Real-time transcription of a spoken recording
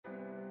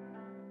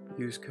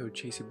Use code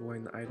Chaseyboy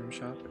in the item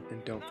shop,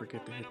 and don't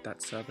forget to hit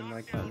that sub and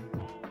like button.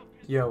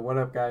 Yo, what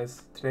up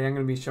guys? Today I'm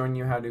going to be showing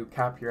you how to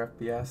cap your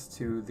FPS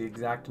to the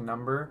exact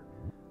number.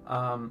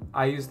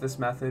 I use this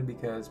method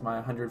because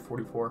my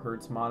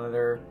 144Hz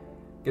monitor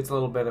gets a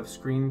little bit of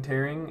screen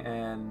tearing,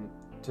 and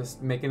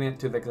just making it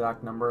to the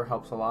exact number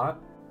helps a lot.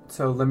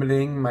 So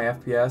limiting my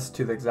FPS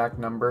to the exact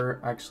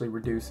number actually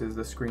reduces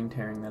the screen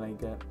tearing that I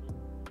get.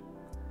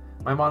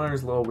 My monitor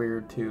is a little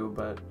weird too,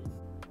 but...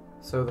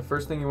 So the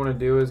first thing you want to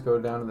do is go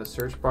down to the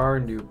search bar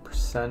and do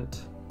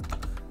percent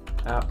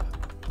app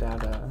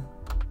data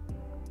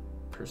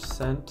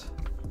percent.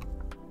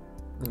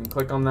 Then you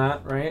click on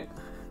that, right?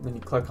 Then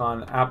you click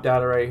on app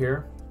data right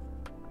here.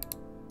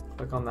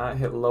 Click on that,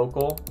 hit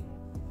local,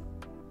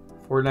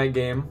 Fortnite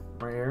game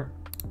right here,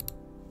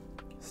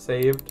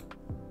 saved,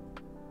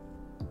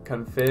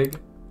 config,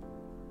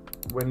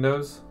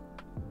 Windows,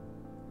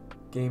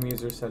 game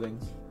user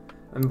settings.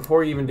 And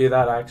before you even do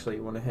that, actually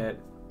you want to hit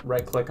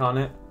right click on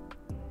it,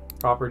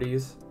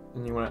 properties,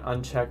 and you want to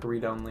uncheck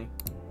read only.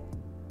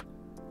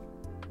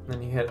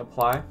 Then you hit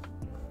apply.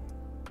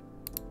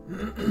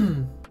 So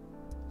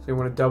you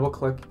want to double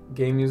click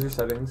game user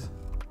settings,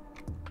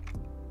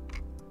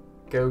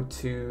 go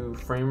to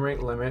frame rate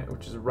limit,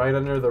 which is right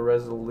under the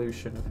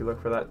resolution. If you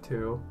look for that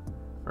too,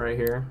 right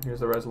here, here's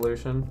the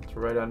resolution, it's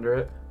right under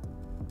it.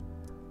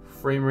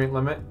 Frame rate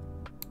limit,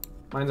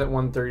 mine's at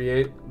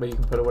 138, but you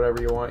can put it whatever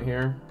you want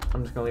here.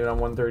 I'm just gonna leave it on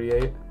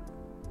 138.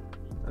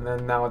 And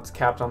then now it's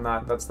capped on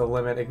that. That's the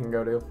limit it can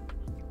go to.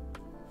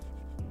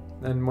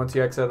 Then once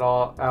you exit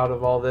out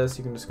of all this,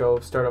 you can just go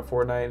start up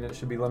Fortnite and it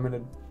should be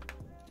limited.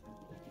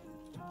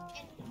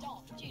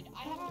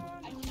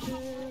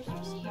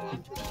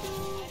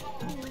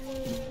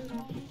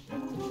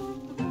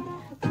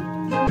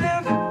 Never